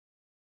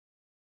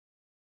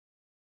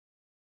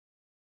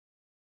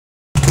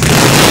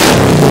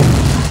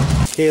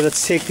Okay,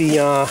 let's take the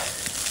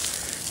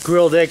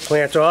grilled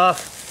eggplant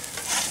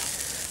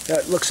off.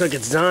 That looks like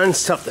it's done.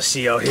 It's tough to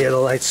see out here, the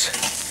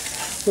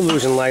lights. We're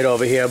losing light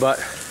over here, but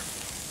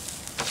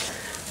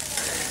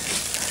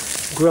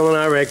grilling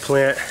our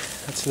eggplant.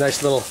 That's a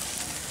nice little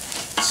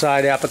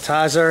side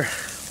appetizer.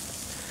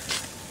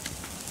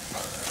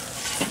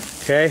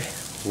 Okay,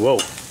 whoa.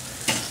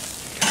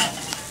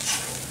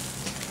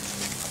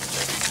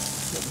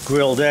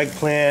 Grilled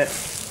eggplant,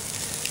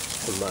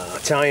 some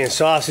Italian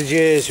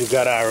sausages. We've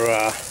got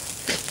our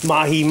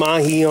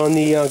mahi on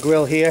the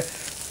grill here.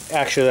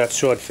 Actually, that's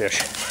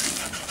swordfish.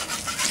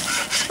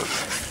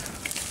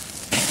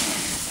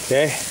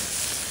 Okay,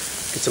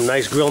 get some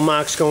nice grill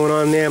marks going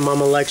on there.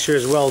 Mama likes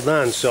hers well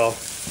done, so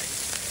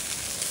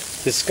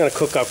this is going to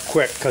cook up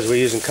quick because we're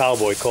using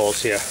cowboy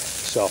coals here.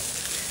 So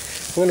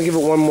I'm going to give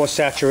it one more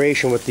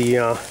saturation with the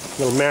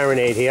little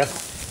marinade here.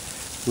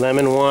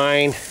 Lemon,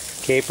 wine,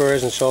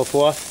 capers, and so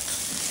forth.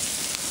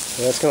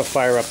 So that's going to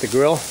fire up the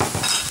grill.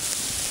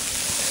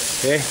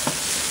 Okay,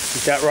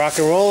 get that rock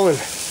and roll, and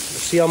we'll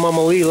see how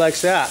Mama Lee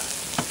likes that.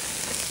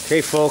 Okay,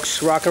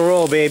 folks, rock and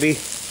roll, baby.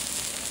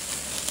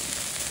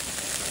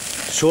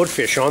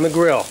 Swordfish on the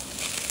grill.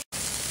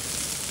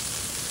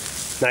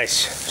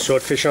 Nice.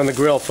 Swordfish on the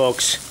grill,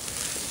 folks.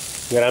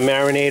 We got our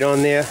marinade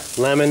on there.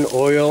 Lemon,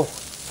 oil,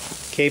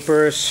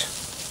 capers,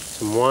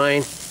 some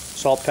wine,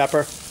 salt,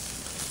 pepper.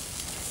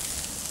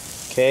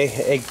 Okay,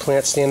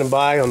 eggplant standing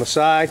by on the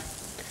side.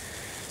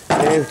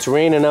 Okay, it's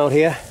raining out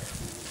here.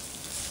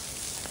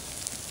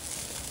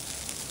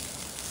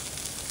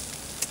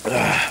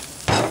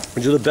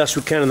 We do the best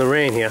we can in the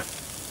rain here.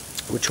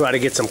 We try to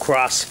get some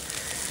cross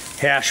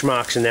hash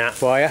marks in that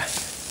for you.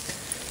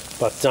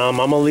 But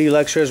Mama Lee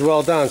likes hers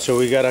well done, so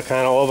we gotta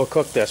kind of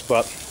overcook this,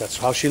 but that's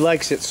how she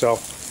likes it, so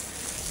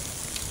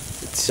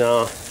it's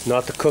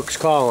not the cook's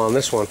call on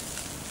this one.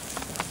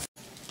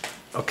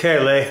 Okay,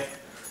 Lee.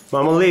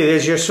 Mama Lee,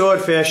 there's your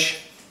swordfish.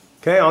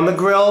 Okay, on the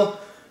grill.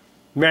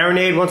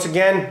 Marinade once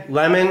again,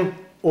 lemon,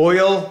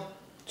 oil,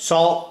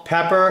 salt,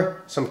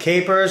 pepper, some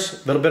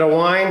capers, a little bit of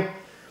wine.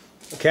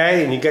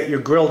 Okay, and you got your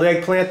grilled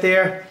eggplant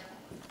there.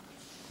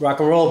 Rock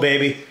and roll,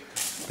 baby.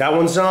 That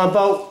one's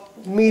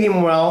about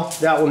medium well,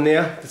 that one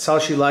there. That's how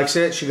she likes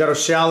it. She got her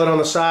salad on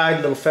the side,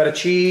 little feta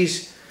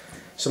cheese,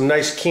 some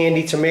nice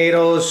candy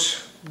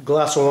tomatoes,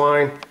 glass of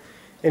wine.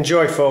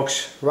 Enjoy,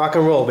 folks. Rock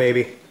and roll,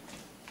 baby.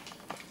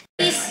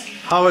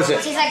 How is it?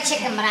 It tastes like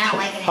chicken, but I don't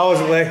like it. How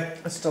is it,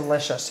 Lee? It's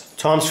delicious.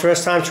 Tom's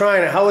first time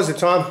trying it. How is it,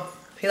 Tom?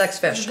 He likes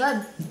fish. It's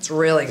good. It's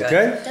really good.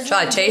 Good?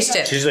 Try to taste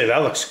it. Usually that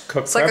looks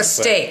cooked. It's like a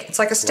steak. It's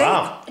like a steak.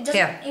 Wow. It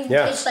doesn't even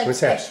Yeah. taste like What's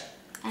fish. that?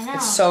 I know.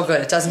 It's so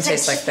good. It doesn't It's like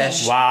taste like chicken.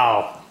 fish.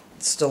 Wow.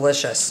 It's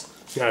delicious.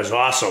 That is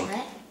awesome.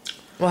 Right?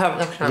 We'll have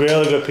it next time.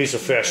 Really good piece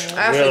of fish.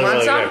 Ashley, Really, want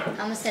really some? good.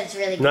 I almost said it's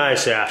really good.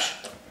 Nice, Ash.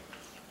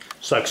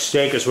 It's like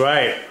steak is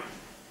right.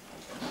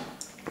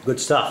 Good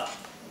stuff.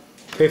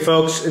 Okay,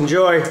 folks,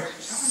 enjoy.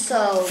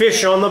 So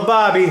Fish on the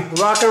barbie.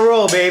 Rock and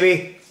roll,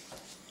 baby.